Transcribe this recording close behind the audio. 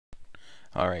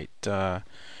All right. Good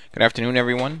afternoon,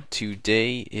 everyone.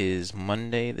 Today is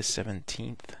Monday, the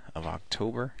 17th of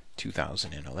October,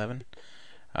 2011.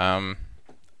 Um,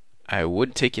 I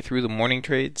would take you through the morning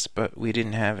trades, but we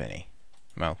didn't have any.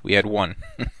 Well, we had one.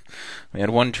 We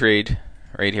had one trade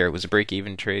right here. It was a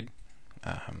break-even trade.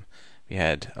 Um, we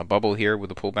had a bubble here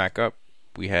with a pullback up.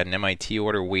 We had an MIT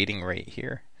order waiting right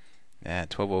here at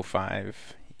 12:05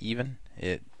 even.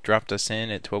 It dropped us in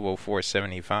at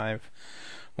 12:04.75.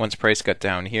 Once price got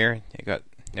down here, it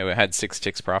had 6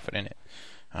 ticks profit in it.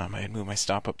 I had moved my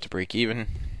stop up to break even,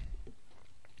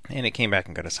 and it came back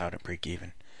and got us out at break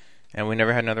even. And we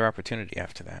never had another opportunity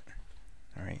after that.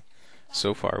 All right.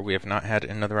 So far, we have not had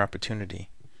another opportunity.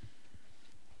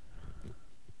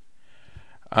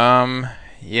 Um,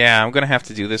 yeah, I'm gonna have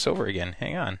to do this over again.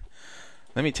 Hang on.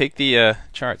 Let me take the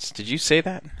charts. Did you say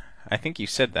that? I think you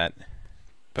said that,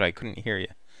 but I couldn't hear you.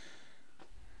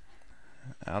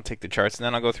 I'll take the charts and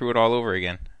then I'll go through it all over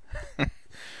again.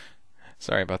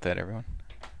 Sorry about that, everyone.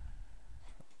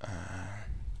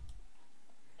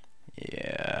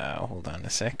 Yeah, hold on a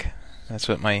sec. That's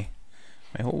what my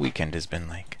whole weekend has been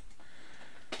like.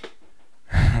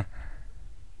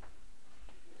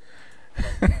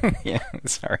 Yeah,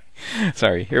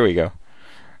 sorry. Here we go.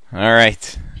 All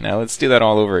right, now let's do that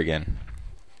all over again.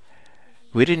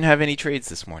 We didn't have any trades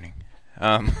this morning.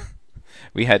 Um,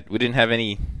 we didn't have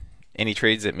any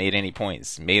trades that made any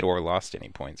points, made or lost any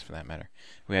points for that matter.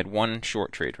 We had one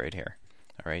short trade right here.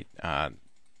 All right,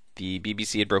 the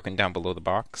BBC had broken down below the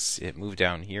box. It moved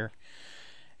down here.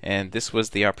 And this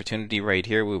was the opportunity right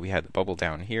here where we had the bubble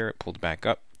down here. It pulled back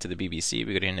up to the BBC.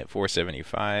 We got in at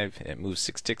 475. It moved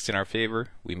 6 ticks in our favor.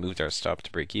 We moved our stop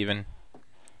to break even.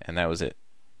 And that was it.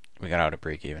 We got out at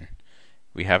break even.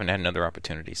 We haven't had another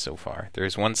opportunity so far.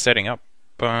 There's one setting up.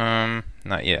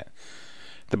 Not yet.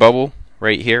 The bubble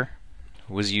right here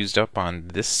was used up on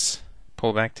this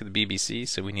pullback to the BBC,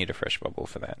 so we need a fresh bubble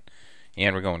for that.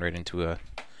 And we're going right into a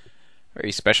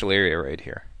very special area right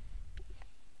here.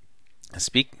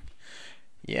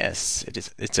 Yes, it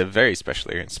is. It's a very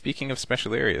special area. And speaking of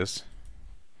special areas,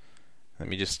 let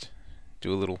me just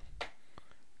do a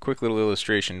quick little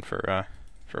illustration for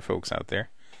folks out there.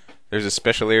 There's a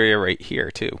special area right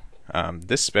here too.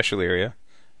 This special area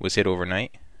was hit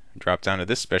overnight, dropped down to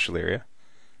this special area,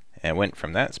 and went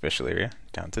from that special area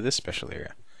down to this special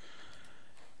area.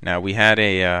 Now we had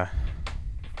a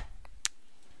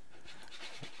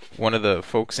one of the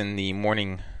folks in the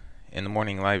morning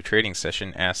live trading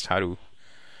session asked how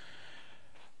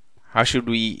should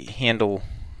we handle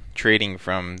trading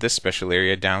from this special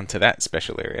area down to that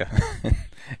special area,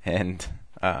 and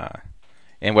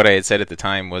and what I had said at the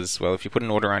time was, well, if you put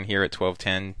an order on here at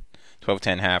 12:10,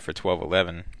 12:10 half, or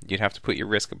 12:11, you'd have to put your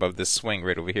risk above this swing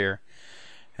right over here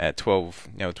at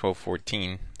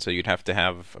 12:14. So you'd have to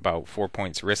have about 4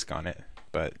 points risk on it,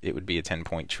 but it would be a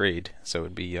 10-point trade, so it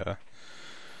would be a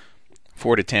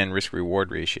 4 to 10 risk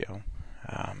reward ratio.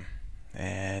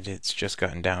 And it's just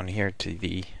gotten down here to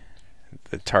the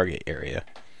target area.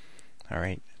 All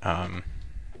right.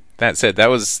 That said, that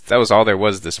was all there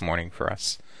was this morning for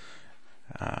us.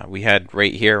 We had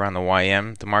right here on the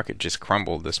YM, the market just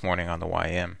crumbled this morning on the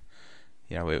YM.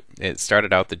 You know, it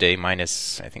started out the day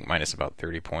minus about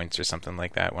 30 points or something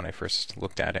like that when I first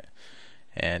looked at it,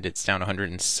 and it's down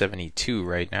 172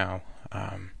 right now.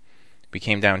 We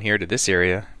came down here to this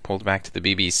area, pulled back to the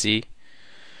BBC.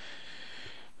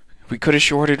 We could have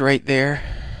shorted right there.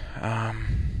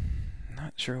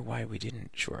 Not sure why we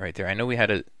didn't short right there. I know we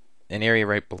had an area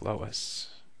right below us,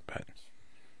 but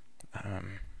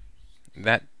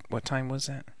that, what time was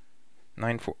that?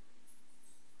 9:4.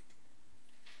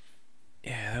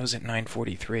 Yeah, that was at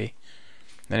 9:43.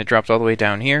 Then it dropped all the way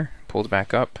down here, pulled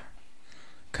back up,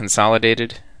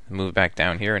 consolidated, moved back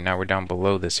down here, and now we're down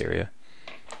below this area.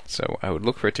 So I would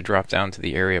look for it to drop down to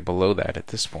the area below that at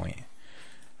this point.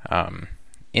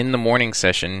 In the morning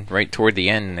session, right toward the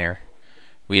end there,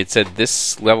 we had said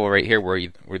this level right here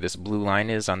where this blue line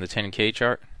is on the 10K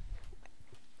chart,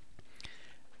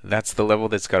 that's the level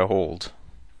that's got to hold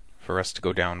for us to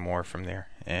go down more from there.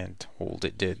 And hold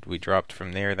it did. We dropped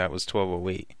from there. That was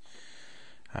 12:08.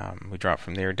 We dropped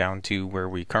from there down to where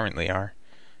we currently are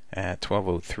at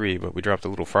 12:03, but we dropped a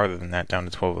little farther than that down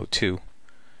to 12:02.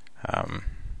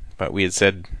 But we had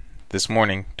said this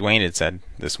morning, Dwayne had said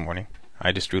this morning,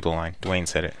 I just drew the line. Dwayne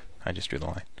said it. I just drew the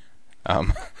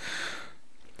line.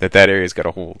 That area's got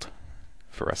to hold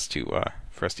for us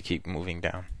to keep moving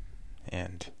down,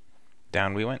 and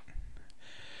down we went.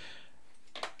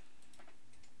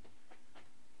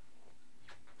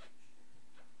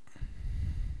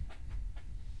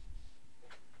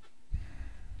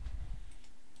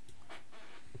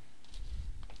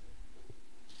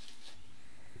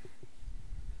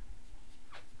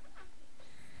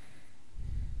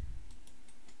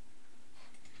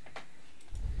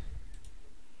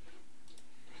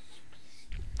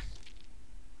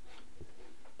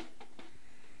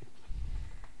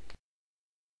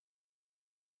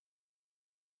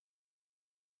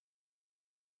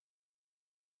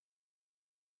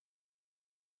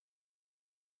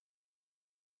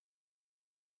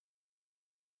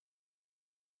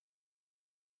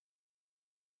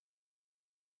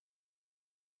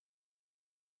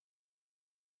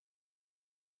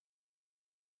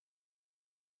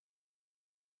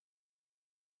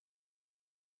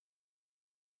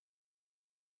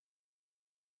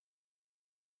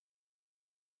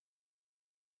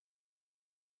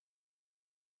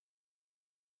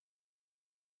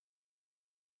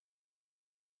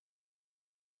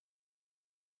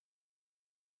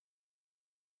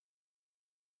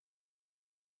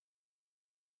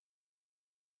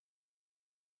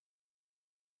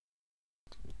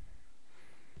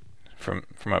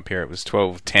 From up here, it was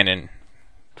 12:10 and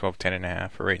 12:10 and a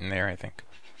half, or right in there, I think.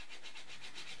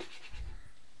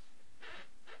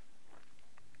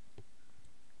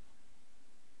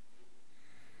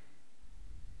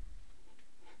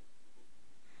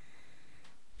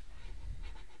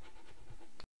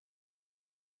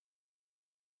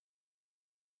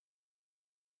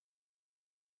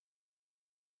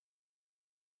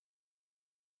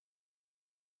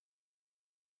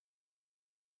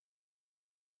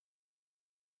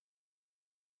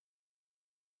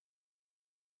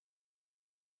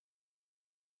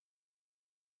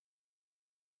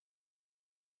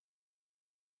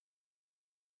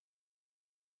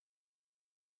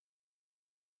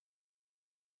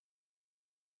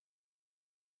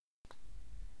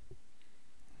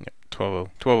 Yep,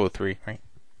 12:03, right?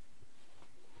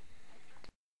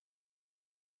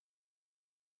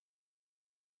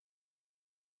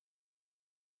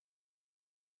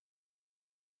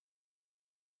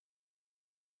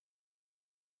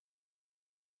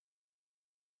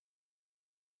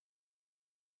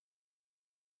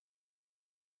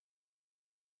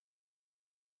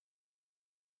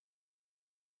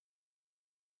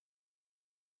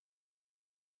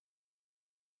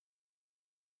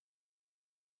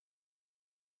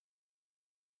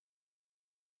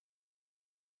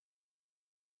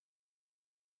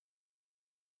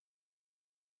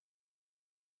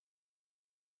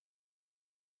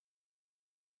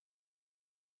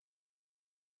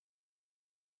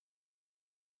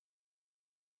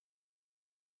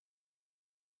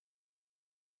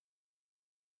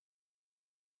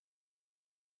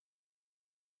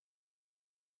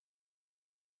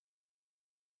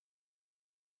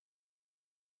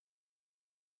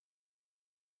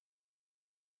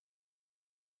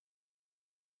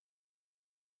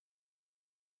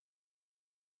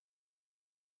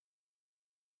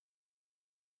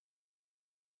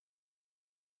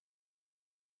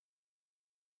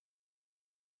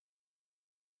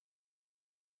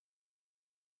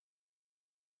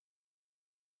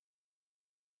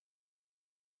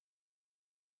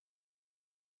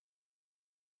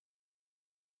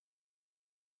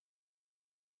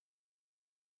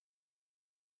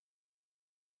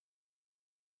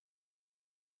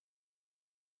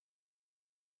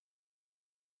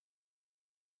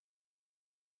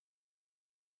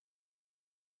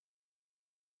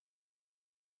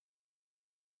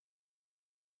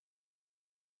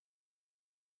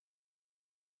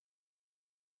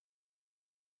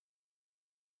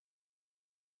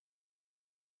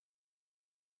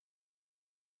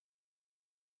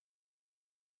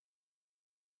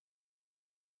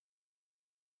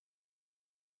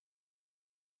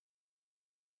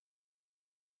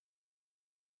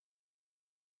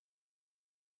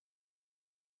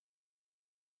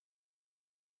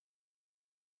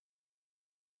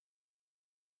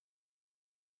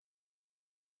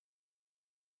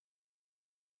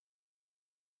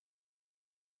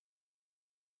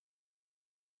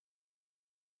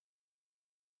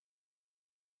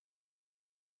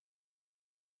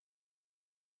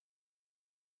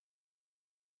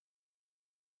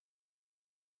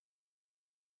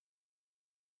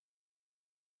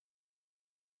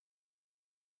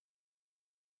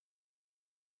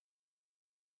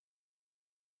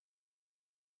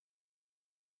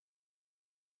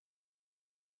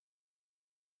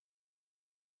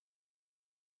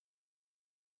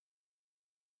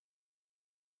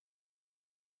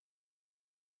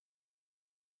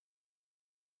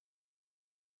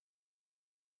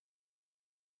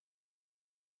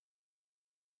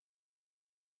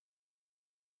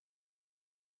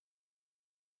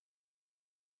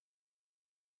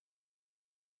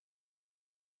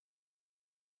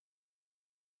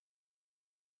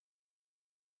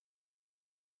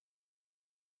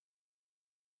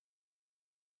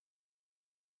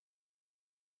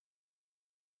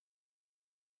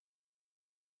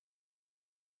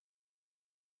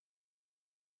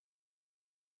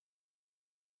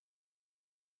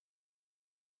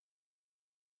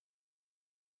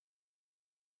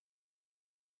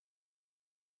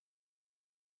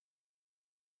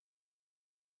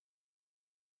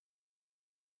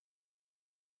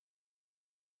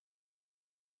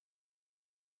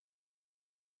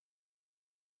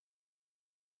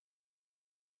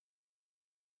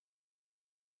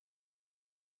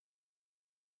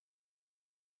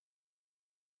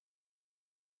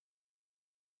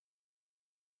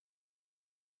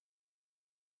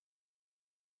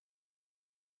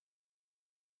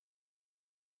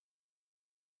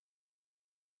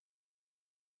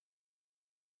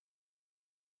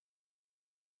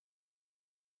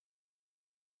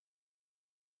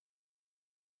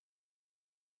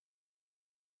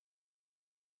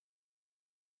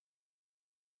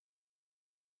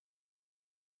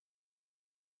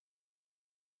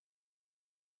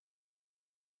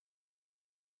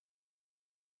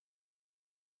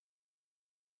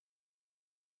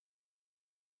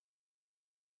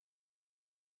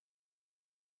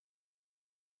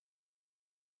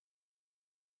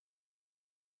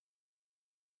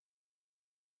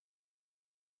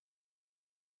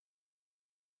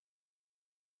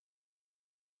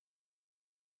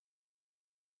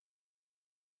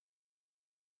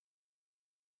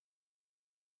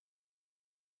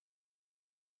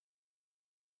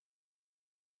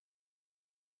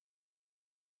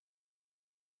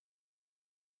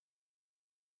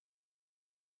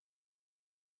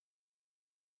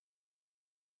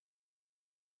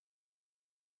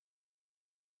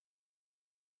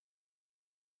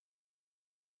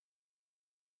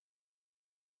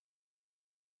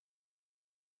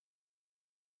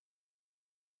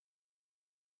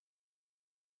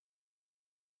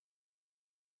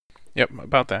 Yep,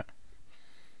 about that.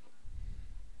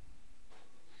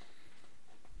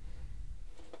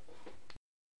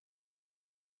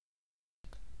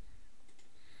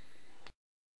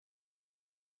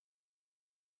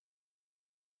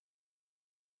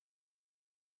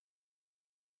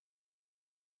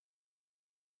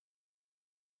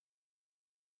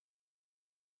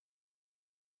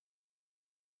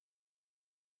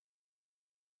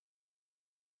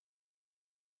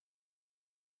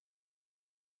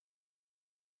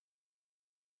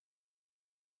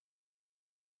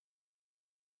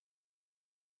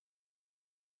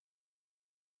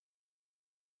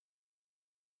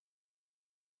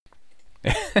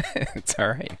 It's all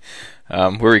right.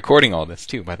 We're recording all this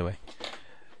too, by the way.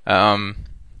 Um,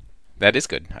 that is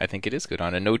good. I think it is good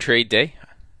on a no trade day.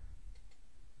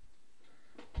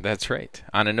 That's right.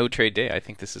 On a no trade day, I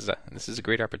think this is a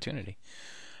great opportunity.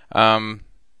 Um,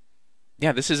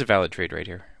 yeah, this is a valid trade right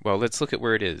here. Well, let's look at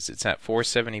where it is. It's at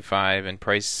 475, and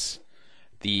price.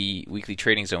 The weekly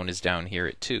trading zone is down here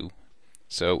at 2.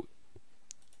 So,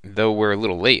 though we're a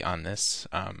little late on this,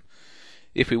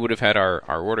 if we would have had our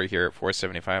order here at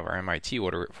 475, our MIT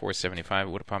order at 475, it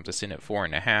would have pumped us in at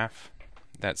 4.5.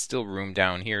 That's still room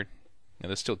down here. Now,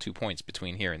 there's still 2 points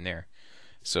between here and there.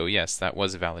 So yes, that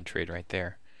was a valid trade right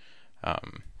there.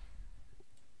 Um,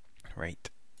 right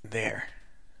there.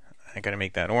 I got to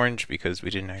make that orange because we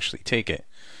didn't actually take it.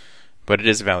 But it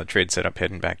is a valid trade setup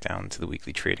heading back down to the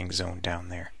weekly trading zone down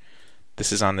there.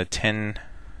 This is on the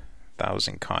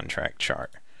 10,000 contract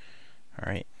chart.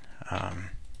 All right.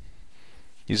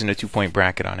 Using a 2-point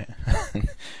bracket on it.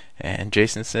 And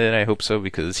Jason said, I hope so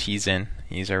because he's in.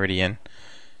 He's already in.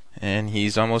 And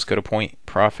he's almost got a point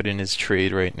profit in his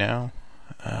trade right now.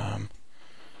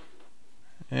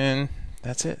 And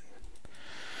that's it.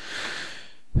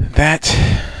 That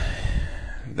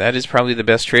is probably the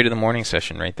best trade of the morning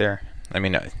session right there. I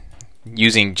mean,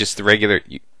 using just the regular,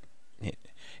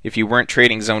 if you weren't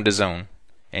trading zone to zone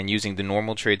and using the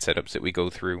normal trade setups that we go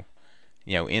through,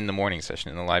 in the morning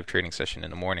session, in the live trading session in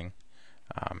the morning,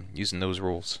 using those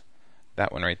rules,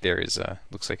 that one right there is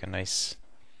looks like a nice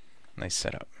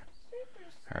setup.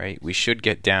 All right, we should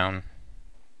get down.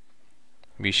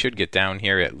 We should get down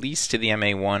here at least to the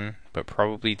MA1, but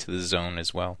probably to the zone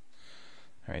as well.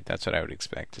 All right, that's what I would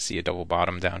expect, to see a double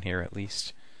bottom down here at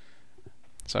least.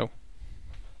 So,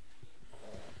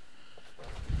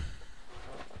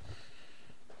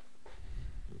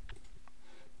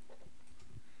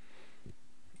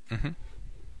 all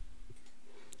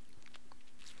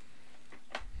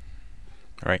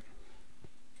right.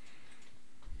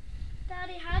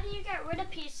 Daddy, how do you get rid of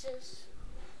pieces?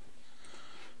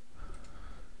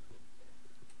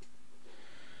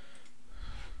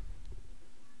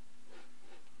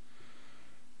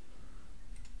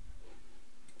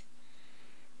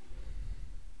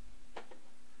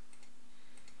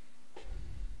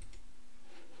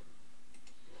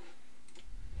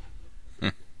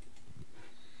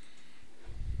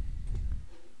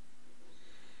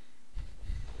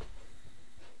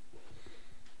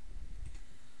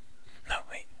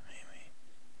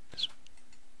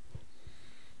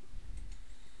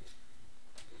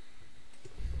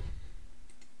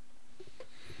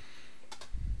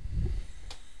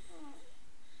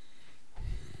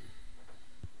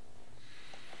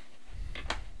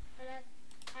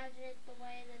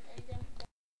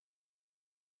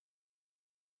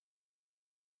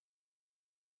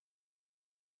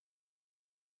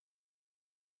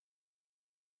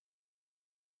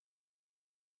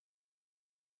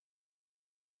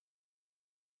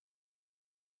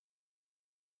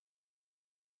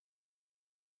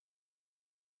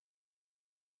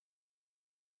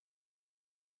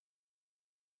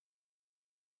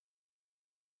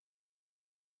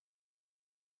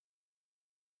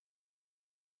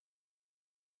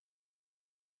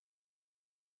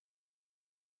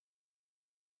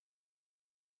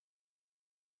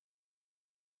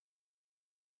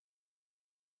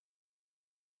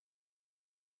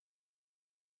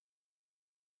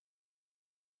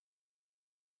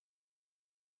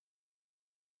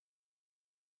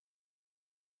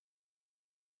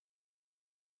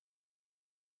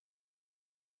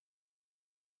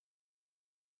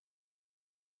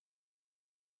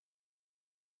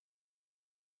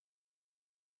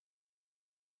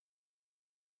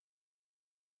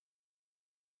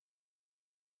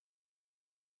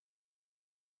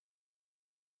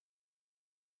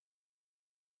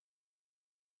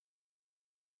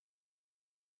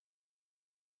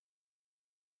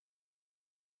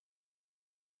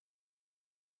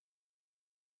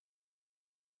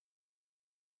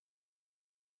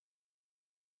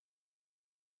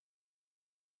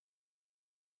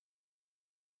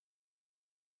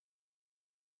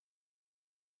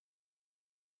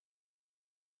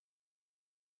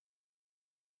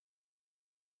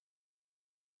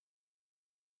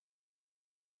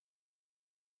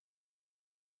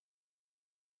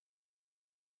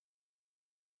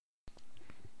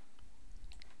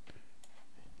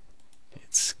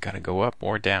 got to go up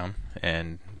or down,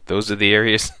 and those are the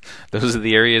areas. Those are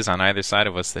the areas on either side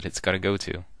of us that it's got to go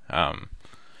to.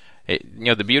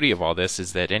 The beauty of all this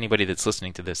is that anybody that's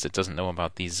listening to this that doesn't know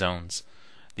about these zones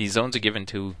are given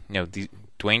to,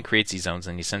 Dwayne creates these zones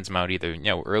and he sends them out either,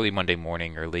 early Monday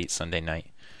morning or late Sunday night.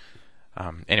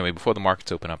 Anyway, before the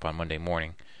markets open up on Monday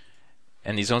morning.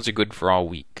 And these zones are good for all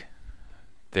week.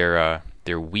 They're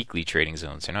weekly trading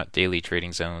zones. They're not daily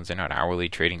trading zones. They're not hourly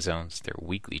trading zones. They're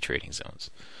weekly trading zones.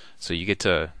 So you get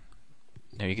to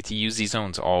use these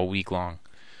zones all week long.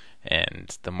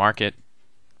 And the market,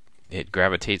 it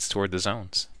gravitates toward the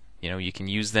zones. You can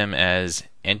use them as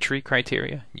entry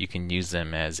criteria. You can use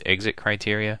them as exit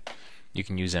criteria. You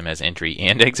can use them as entry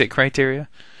and exit criteria.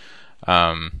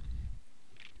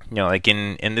 Like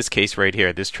in this case right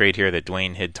here, this trade here that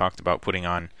Dwayne had talked about putting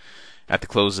on at the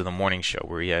close of the morning show,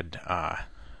 where he had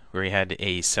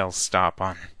a sell stop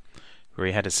on,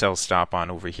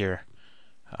 over here.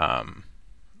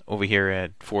 Over here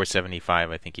at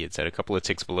 475, I think he had said, a couple of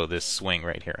ticks below this swing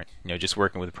right here. Just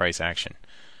working with price action.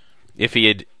 If he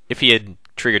had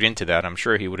triggered into that, I'm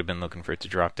sure he would have been looking for it to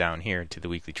drop down here to the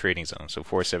weekly trading zone. So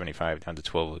 475 down to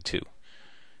 1202.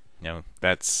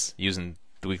 That's using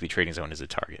the weekly trading zone as a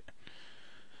target.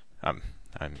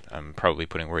 I'm probably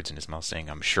putting words in his mouth saying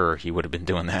I'm sure he would have been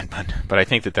doing that, but I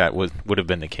think that would have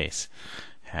been the case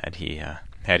had he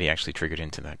actually triggered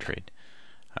into that trade.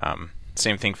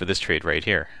 Same thing for this trade right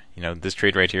here. This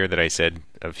trade right here that I said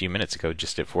a few minutes ago,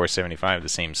 just at 475, the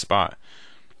same spot.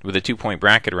 With a 2-point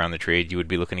bracket around the trade, you would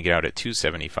be looking to get out at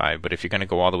 275. But if you're going to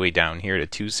go all the way down here to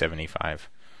 275,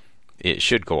 it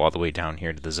should go all the way down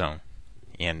here to the zone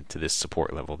and to this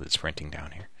support level that's printing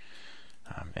down here.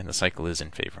 And the cycle is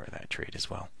in favor of that trade as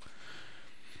well.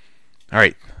 All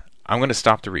right, I'm going to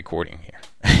stop the recording here.